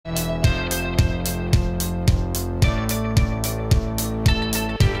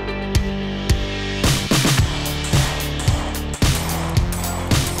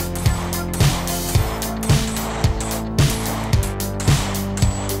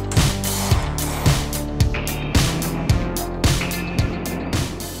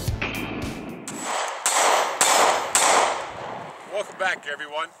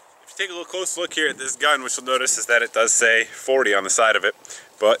If you take a little close look here at this gun, what you'll notice is that it does say 40 on the side of it.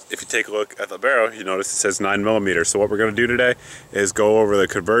 But if you take a look at the barrel, you notice it says 9mm. So what we're going to do today is go over the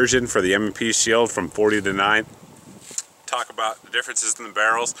conversion for the M&P shield from 40 to 9. Talk about the differences in the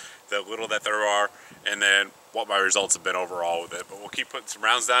barrels, the little that there are, and then what my results have been overall with it. But we'll keep putting some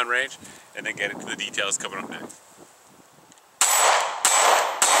rounds down range and then get into the details coming up next.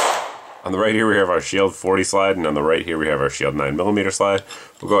 On the right here we have our shield 40 slide, and on the right here we have our shield 9mm slide.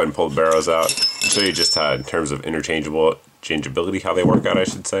 We'll go ahead and pull the barrels out and show you just how, in terms of interchangeability, how they work out, I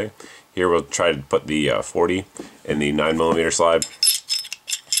should say. Here we'll try to put the 40 in the 9mm slide,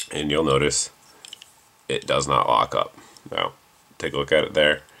 and you'll notice it does not lock up. Now, take a look at it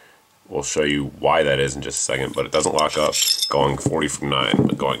there. We'll show you why that is in just a second, but it doesn't lock up going 40 from 9,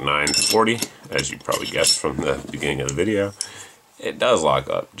 but going 9 to 40, as you probably guessed from the beginning of the video, it does lock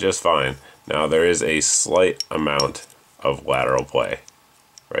up just fine. Now there is a slight amount of lateral play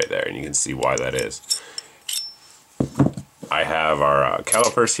right there, and you can see why that is. I have our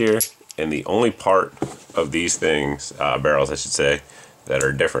calipers here, and the only part of these things, barrels I should say, that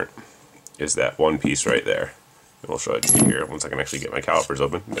are different is that one piece right there. And we'll show it to you here once I can actually get my calipers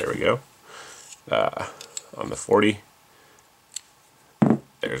open. There we go. On the 40,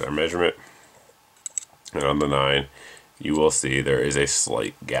 there's our measurement, and on the 9, you will see there is a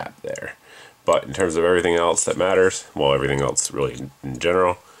slight gap there. But in terms of everything else that matters, well, everything else really in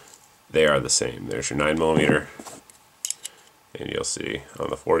general, they are the same. There's your 9mm, and you'll see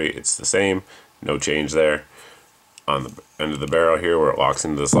on the 40 it's the same, no change there. On the end of the barrel here where it locks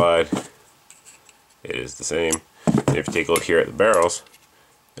into the slide, it is the same. And if you take a look here at the barrels,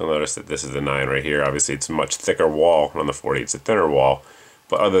 you'll notice that this is the 9 right here. Obviously it's a much thicker wall. On the 40 it's a thinner wall.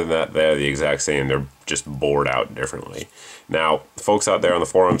 But other than that, they're the exact same. They're just bored out differently. Now, folks out there on the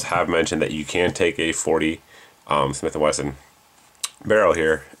forums have mentioned that you can take a 40 Smith & Wesson barrel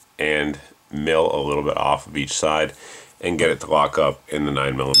here and mill a little bit off of each side and get it to lock up in the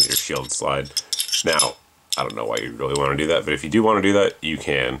 9mm shield slide. Now, I don't know why you really want to do that, but if you do want to do that, you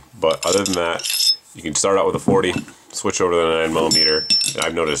can. But other than that, you can start out with a 40, switch over to the 9mm, and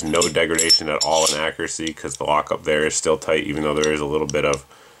I've noticed no degradation at all in accuracy because the lockup there is still tight, even though there is a little bit of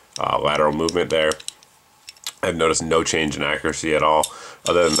lateral movement there. I've noticed no change in accuracy at all.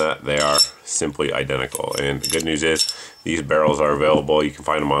 Other than that, they are simply identical. And the good news is these barrels are available. You can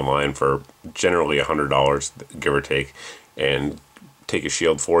find them online for generally $100, give or take, and take a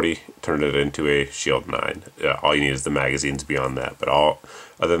Shield 40, turn it into a Shield 9. All you need is the magazines beyond that, but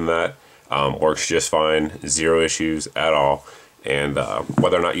other than that, works just fine, zero issues at all. And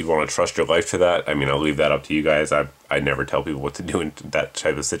whether or not you'd want to trust your life to that, I mean, I'll leave that up to you guys. I never tell people what to do in that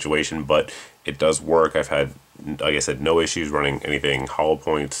type of situation, but it does work. I've had, like I said, no issues running anything hollow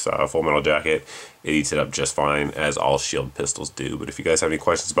points, full metal jacket. It eats it up just fine, as all Shield pistols do. But if you guys have any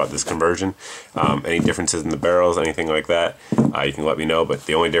questions about this conversion, any differences in the barrels, anything like that, you can let me know. But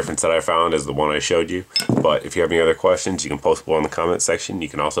the only difference that I found is the one I showed you. But if you have any other questions, you can post below in the comment section. You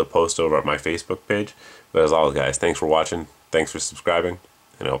can also post over at my Facebook page. But as always, guys, thanks for watching. Thanks for subscribing,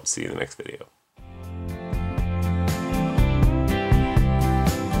 and I hope to see you in the next video.